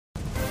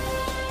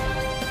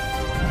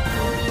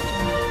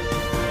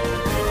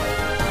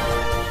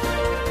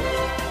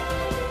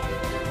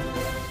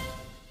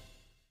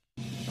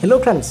Hello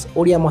friends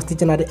Odia मस्ती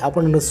channel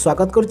आपन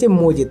स्वागत करुचे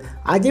मोजित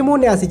आज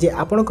मुझे आसी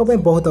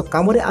आपण बहुत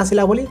कम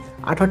आसला बोली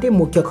 8टी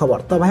मुख्य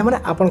खबर। तो भाई मैंने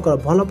आपंकर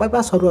भल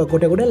पाइबा सर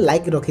गोटे गोटे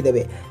लाइक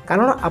रखिदेवे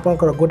कारण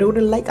आपंकर गोटे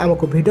गोटे लाइक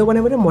आमको वीडियो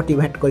बनवाई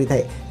मोटिवेट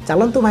करें।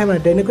 चलतु भाई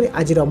मैंने डेली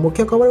आज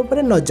मुख्य खबर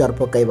उपर नजर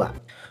पकईबा।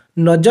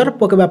 नजर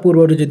पकड़ा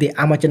पूर्व जदि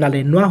आम चैनल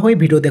नुआ हो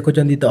वीडियो देखुं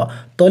तो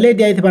तले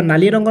दिखाई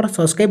नाली रंगर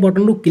सब्सक्राइब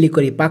बटन को क्लिक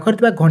कर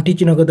पाखे घंटी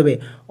चिन्ह को देवे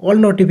ऑल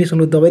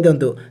नोटिफिकेशन दबाई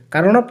दिंतु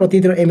कारण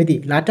प्रतिदिन एमती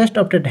लेटेस्ट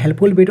अपडेट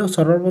हेल्पफुल वीडियो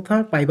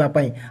सर्वप्रथम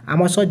पाइबापी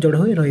आम सह जोड़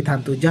हो रही था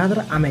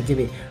जहाद्वारा आम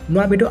जब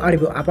नुआ वीडियो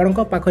आणव आपण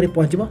पाखे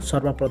पहुँचब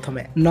सर्वप्रथम।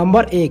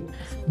 नंबर 1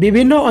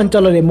 विभिन्न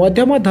अंचल में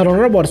मध्यम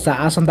धरणर वर्षा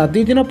आसंता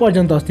 2 दिन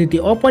पर्यंत स्थिति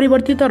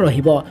अपरिवर्तित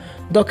रहिबो।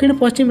 दक्षिण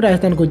पश्चिम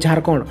राजस्थान को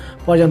झारखंड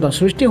पर्यंत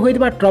सृष्टि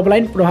होइतिबा ट्रफ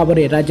लाइन प्रभाव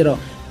में राज्यर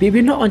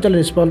विभिन्न अंचल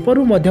में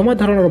स्वल्परू मध्यम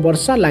धरणर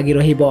वर्षा लगी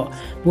रहिबो।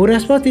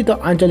 भुवनेश्वर स्थित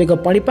आंचलिक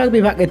पाणीपाग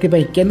विभाग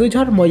एथिपाई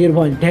केन्दुझर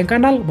मयूरभंज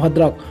ढेंकानाल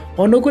भद्रक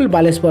अनुगुल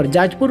बालेश्वर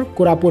जाजपुर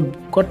कोरापुट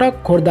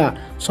कटक खोर्धा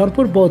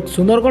सोनपुर बौद्ध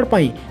सुंदरगढ़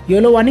पर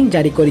येलो वार्निंग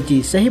जारी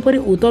करिछि। सेहीपरि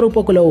उत्तर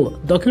उपकूल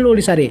और दक्षिण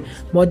ओडिशा रे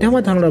मध्यम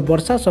धरणर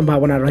वर्षा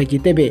संभावना रही।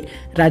 तेबे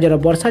राज्यर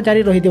वर्षा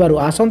जारी रहिथिबारु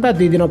आसंता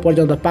 2 दिन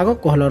पर्यंत पाग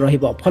कोहल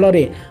रहिबो।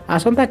 फलरे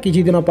आसंता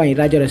किछि दिन पई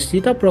राज्यर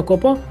शीत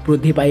प्रकोप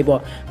वृद्धि पाइबो।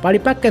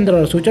 पाणीपाग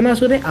केन्द्रर सूचना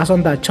अनुसार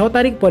आसंता 6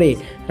 तारिख परे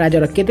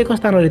राज्यर केतेक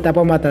स्थान में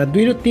तापमात्रा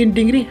 2 ରୁ 3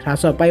 डिग्री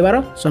ह्रास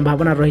पाइबार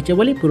संभावना रही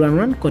बोली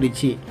पूर्वानुमान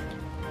करिछि।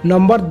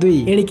 नंबर 2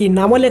 एणिकी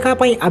नाम लेखा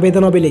पई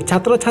आवेदन बेले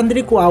छात्र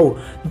छात्री को आउ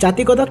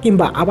जातिगत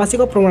किंबा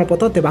आवासिक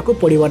प्रमाणपत्र देवाक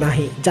पड़िबो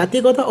नाही।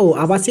 जातिगत और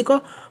आवासिक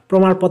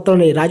प्रमाणपत्र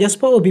ने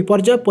राजस्व और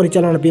विपर्यय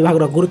परिचालन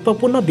विभाग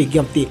गुरुत्वपूर्ण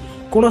विज्ञप्ति।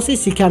 कौनसी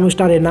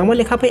शिक्षानुष्ठान नाम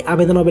लेखा पई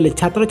आवेदन बेले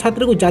छात्र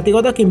छात्री को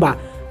जातिगत किंबा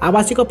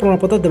आवासिक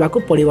प्रमाणपत्र देवाक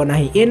पड़िबो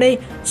नाही। एने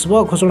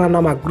स्व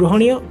घोषणानामा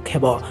गृहणीय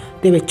हेबो।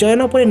 तेबे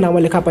चयन पर नाम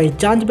लेखा पई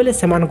जांच बेले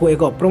सेमानकु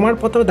एक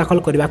प्रमाणपत्र दाखल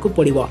करबाकू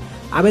पड़िबो।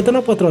 आवेदन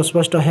पत्र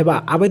स्पष्ट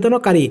हेबा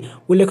आवेदनकारी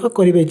उल्लेख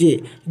करिवे जे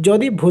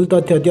जदि भूल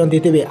तथ्य दियंती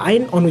तेबे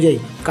आईन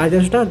अनुसार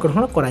कार्यानुष्ठान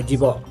ग्रहण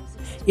कराजिबो।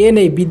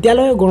 एने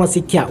विद्यालय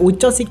गणशिक्षा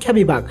उच्च शिक्षा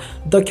विभाग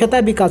दक्षता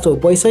विकास और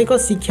वैषयिक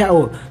शिक्षा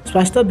और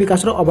स्वास्थ्य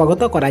विकास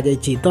अवगत करा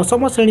जायछि।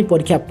 10म श्रेणी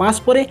परीक्षा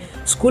पास पर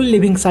स्कूल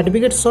लिविंग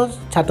सर्टिफिकेट सह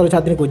छात्र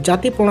छात्री को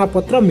जाति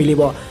प्रमाणपत्र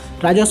मिलिबो।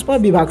 राजस्व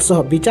विभाग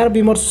सह विचार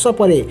विमर्श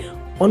पर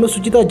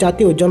अनुसूचित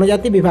जाति और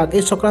जनजाति विभाग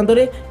ए संक्रांत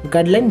में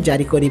गाइडलाइन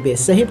जारी करेंगे।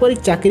 सेहीपरि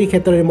चाकरी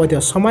क्षेत्र में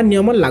समान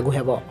नियम लागू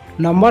हेबो।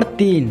 नंबर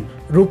 3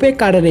 रुपे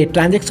कार्ड रे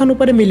ट्रांजेक्शन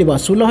उपर मिलिबो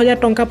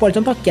 16,000 टंका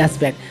पर्यंत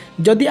कैशबैक।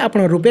 जदि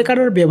आपण रुपे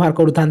कार्ड व्यवहार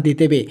करुथांती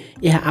तेबे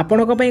यह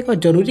आपणक पई एक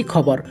जरूरी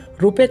खबर।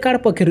 रुपे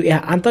कार्ड पक्षरु यह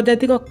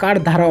आंतर्जातिक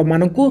कार्ड धारक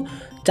मानकु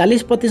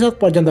 40%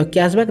 पर्यंत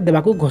कैशबैक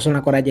देवाकू घोषणा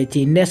करा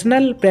जायछि।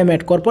 National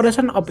payment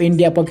corporation of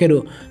India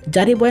पक्षरु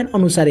जारी बयान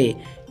अनुसार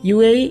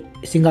UAE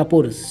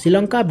Singapore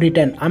Sri Lanka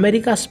Britain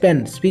America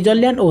Spain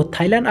Switzerland और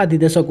थाईलैंड आदि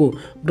देश को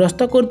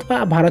ग्रस्त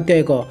करुवा भारतीय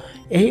एक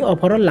यही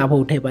ऑफर लाभ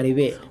उठाई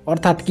पारे।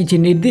 अर्थात किसी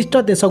निर्दिष्ट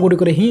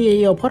देशगुड़िक ही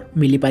यही ऑफर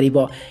मिल पार।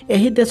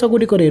 यही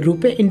देशगुड़िक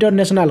रुपे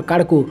इंटरनेशनल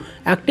कार्ड को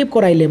एक्टिव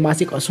कराइले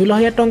मासिक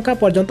 16,000 टंका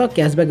पर्यंत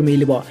कैशबैक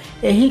मिलिबो।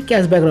 यही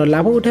कैशबैक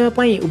लाभ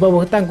उठाइबा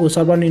उपभोक्ता को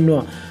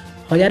सर्वनिम्न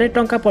 1,000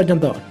 टंका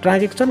पर्यंत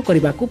ट्रांजेक्शन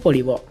करने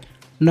पड़िबो।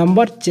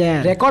 नंबर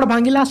 4 रेकर्ड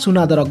भांगिला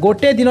सुना दर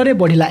गोटे दिन में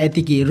बढ़िला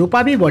एतिकी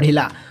रूपा भी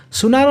बढ़िला।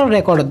 सुनार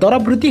रेकर्ड दर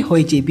वृद्धि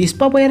होइछि।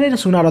 विश्व बजार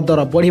सुनार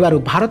दर बढ़िबारु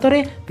भारत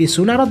में भी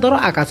सुनार दर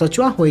आकाश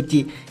छुआ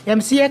होइछि।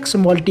 MCX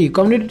मल्टी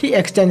कम्युनिटी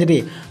एक्सचेंज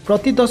रे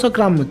प्रति 10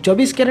 ग्राम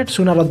 24 कैरेट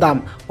सुनार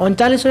दाम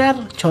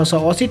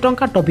 39,680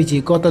 टंका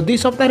टपिछि। गत 2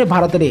 सप्ताह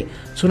भारत में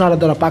सुनार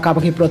दर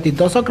पाखापाखि प्रति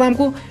 10 ग्राम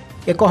को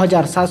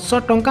 1,700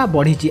 टंका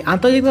बढ़ी।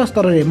 आंतर्जातिक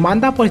स्तर में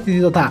मांदा परिस्थिति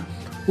तथा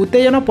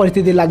उत्तेजन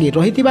परिस्थिति लगी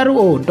रही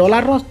और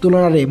डॉलर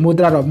तुलन में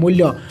मुद्रार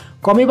मूल्य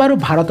कमिबारु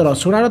भारतर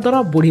सुनार दर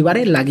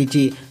बढ़िबारे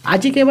लागिछि।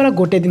 आज केवल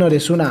गोटे दिन में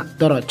सुना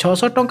दर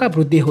 600 टंका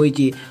वृद्धि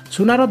होइछि।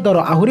 सुनार दर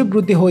आहुरी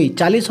वृद्धि होई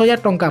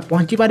 40,000 टंका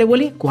पहुँची पारे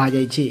बोली कहा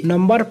जायछि।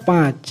 नंबर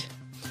 5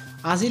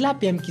 आसिला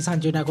पीएम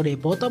किसान योजना को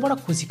बहुत बड़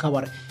खुशी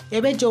खबर।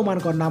 एवं जो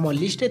मानकर नाम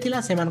लिस्ट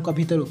थिला सेमानक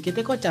भितरु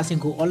केतेक चाषी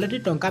को ऑलरेडी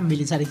टंका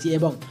मिल सारी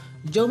एवं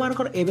जो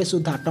मानकर एवं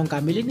सुधा टंका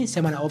मिलनी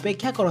सेमाने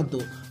अपेक्षा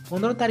करंतु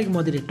 15 तारिख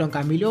मध्य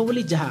टंका मिलियो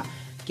बोली जहाँ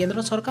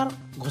केंद्र सरकार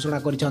घोषणा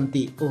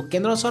करिसंती और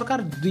केंद्र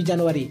सरकार 2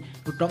 जनवरी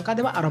टंका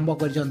देवा आरंभ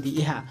करिसंती।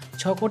 यह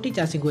 6 कोटी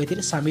चाषी को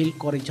एथिरे शामिल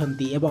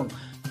करिसंती एवं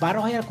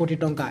 12,000 कोटी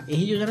टंका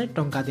एही योजना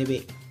टंका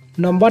देबे।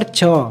 नंबर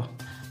 6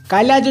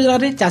 कालिया योजना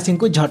रे चाषी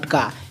को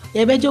झटका।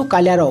 एबे जो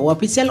कालियार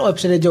ऑफिशियल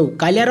वेबसाइट जो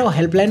कालियार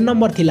हेल्पलाइन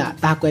नंबर थिला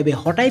ताको एबे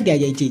हटाई दिया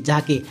जायछि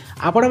जहाँकि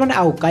आपण माने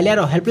आउ कालियार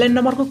हेल्पलाइन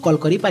नंबर को कॉल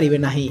करि पारिबे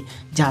नाही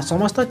जहाँ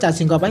समस्त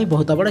चाषी पई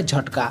बहुत बड़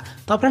झटका।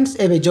 तो फ्रेंड्स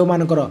एबे जो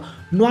मानकर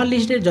नुआ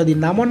लिस्ट जदि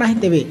नाम नाही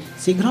तेबे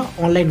शीघ्र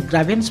ऑनलाइन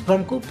ग्राभेन्स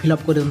फॉर्म को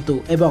फिलअप करंतु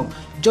एवं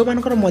जो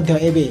मानकर मध्य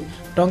एबे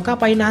टंका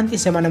पाई नाहंती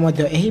सेमाने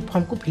मध्य एही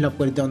फॉर्म को फिलअप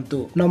कर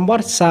दियंतु।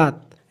 नंबर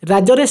 7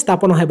 राज्य में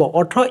स्थापन हेब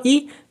 18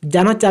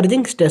 जान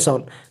चार्जिंग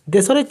स्टेशन।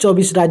 देश में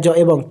 24 राज्य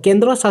एवं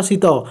केन्द्र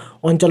शासित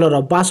अंचल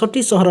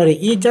 62 सहर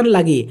में जान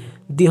लगी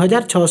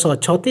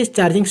 2636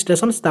 ଚାର୍ଜିଂ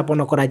ଷ୍ଟେସନ ସ୍ଥାପନ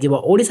କରାଯିବ।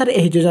 ଓଡ଼ିଶାରେ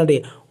ଏହି ଯୋଜନାରେ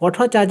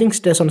 18 ଚାର୍ଜିଂ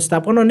ଷ୍ଟେସନ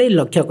ସ୍ଥାପନ ନେଇ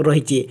ଲକ୍ଷ୍ୟ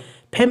ରହିଛି।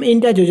 ଫେମ୍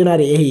ଇଣ୍ଡିଆ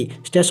ଯୋଜନାରେ ଏହି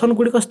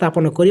ଷ୍ଟେସନଗୁଡ଼ିକ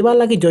ସ୍ଥାପନ କରିବା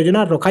ଲାଗି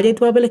ଯୋଜନା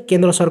ରଖାଯାଇଥିବା ବେଳେ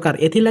କେନ୍ଦ୍ର ସରକାର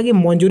ଏଥିଲାଗି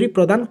ମଞ୍ଜୁରୀ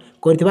ପ୍ରଦାନ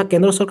କରିଥିବା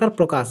କେନ୍ଦ୍ର ସରକାର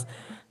ପ୍ରକାଶ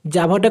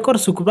ଜାଭଡେକର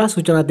ଶୁକ୍ରବାର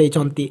ସୂଚନା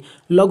ଦେଇଛନ୍ତି।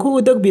 ଲଘୁ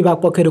ଉଦ୍ୟୋଗ ବିଭାଗ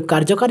ପକ୍ଷରୁ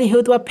କାର୍ଯ୍ୟକାରୀ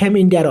ହେଉଥିବା ଫେମ୍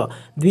ଇଣ୍ଡିଆର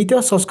ଦ୍ୱିତୀୟ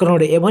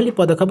ସଂସ୍କରଣରେ ଏଭଳି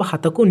ପଦକ୍ଷେପ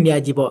ହାତକୁ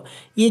ନିଆଯିବ।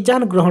 ଇ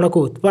ଯାନ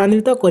ଗ୍ରହଣକୁ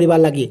ତ୍ୱରାନ୍ୱିତ କରିବା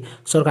ଲାଗି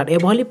ସରକାର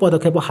ଏଭଳି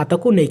ପଦକ୍ଷେପ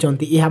ହାତକୁ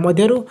ନେଇଛନ୍ତି। ଏହା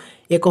ମଧ୍ୟରୁ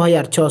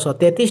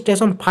 1633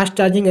 ଷ୍ଟେସନ ଫାଷ୍ଟ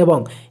ଚାର୍ଜିଂ ଏବଂ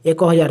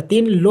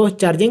 1003 ଲୋ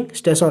ଚାର୍ଜିଂ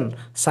ଷ୍ଟେସନ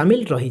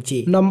ସାମିଲ ରହିଛି।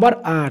 ନମ୍ବର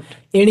 8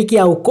 ଏଣିକି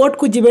ଆଉ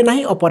କୋର୍ଟକୁ ଯିବେ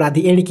ନାହିଁ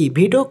ଅପରାଧୀ, ଏଣିକି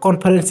ଭିଡ଼ିଓ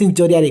କନଫରେନ୍ସିଂ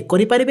ଜରିଆରେ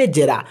କରିପାରିବେ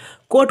ଜେରା।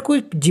 କୋର୍ଟକୁ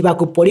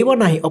ଯିବାକୁ ପଡ଼ିବ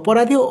ନାହିଁ।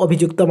 ଅପରାଧୀ ଓ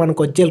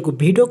ଅଭିଯୁକ୍ତମାନଙ୍କ ଜେଲକୁ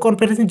ଭିଡ଼ିଓ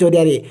କନଫରେନ୍ସିଂ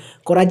ଜରିଆରେ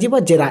କରାଯିବ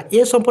ଜେରା। ଏ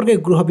ସମ୍ପର୍କରେ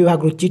ଗୃହ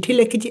ବିଭାଗରୁ ଚିଠି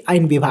ଲେଖିଛି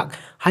ଆଇନ ବିଭାଗ।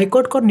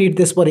 ହାଇକୋର୍ଟଙ୍କ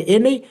ନିର୍ଦ୍ଦେଶ ପରେ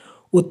ଏନେଇ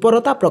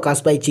ଉତ୍ପରତା ପ୍ରକାଶ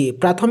ପାଇଛି।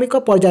 ପ୍ରାଥମିକ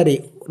ପର୍ଯ୍ୟାୟରେ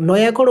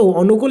ନୟାଗଡ଼ ଓ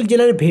ଅନୁଗୁଳ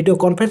ଜିଲ୍ଲାରେ ଭିଡ଼ିଓ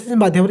କନଫରେନ୍ସିଂ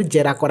ମାଧ୍ୟମରେ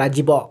ଜେରା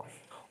କରାଯିବ।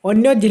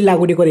 ଅନ୍ୟ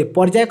ଜିଲ୍ଲାଗୁଡ଼ିକରେ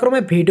ପର୍ଯ୍ୟାୟକ୍ରମେ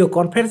ଭିଡ଼ିଓ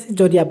କନଫରେନ୍ସିଂ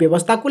ଜରିଆ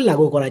ବ୍ୟବସ୍ଥାକୁ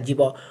ଲାଗୁ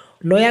କରାଯିବ।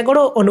 ନୟାଗଡ଼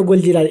ଓ ଅନୁଗୁଳ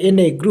ଜିଲ୍ଲାରେ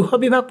ଏନେଇ ଗୃହ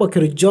ବିଭାଗ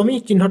ପକ୍ଷରୁ ଜମି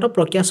ଚିହ୍ନଟ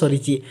ପ୍ରକ୍ରିୟା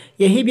ସରିଛି।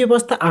 ଏହି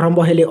ବ୍ୟବସ୍ଥା ଆରମ୍ଭ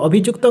ହେଲେ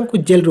ଅଭିଯୁକ୍ତଙ୍କୁ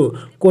ଜେଲରୁ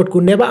କୋର୍ଟକୁ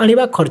ନେବା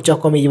ଆଣିବା ଖର୍ଚ୍ଚ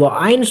କମିଯିବ।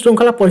 ଆଇନ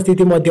ଶୃଙ୍ଖଳା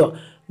ପରିସ୍ଥିତି ମଧ୍ୟ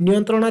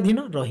ନିୟନ୍ତ୍ରଣାଧୀନ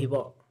ରହିବ।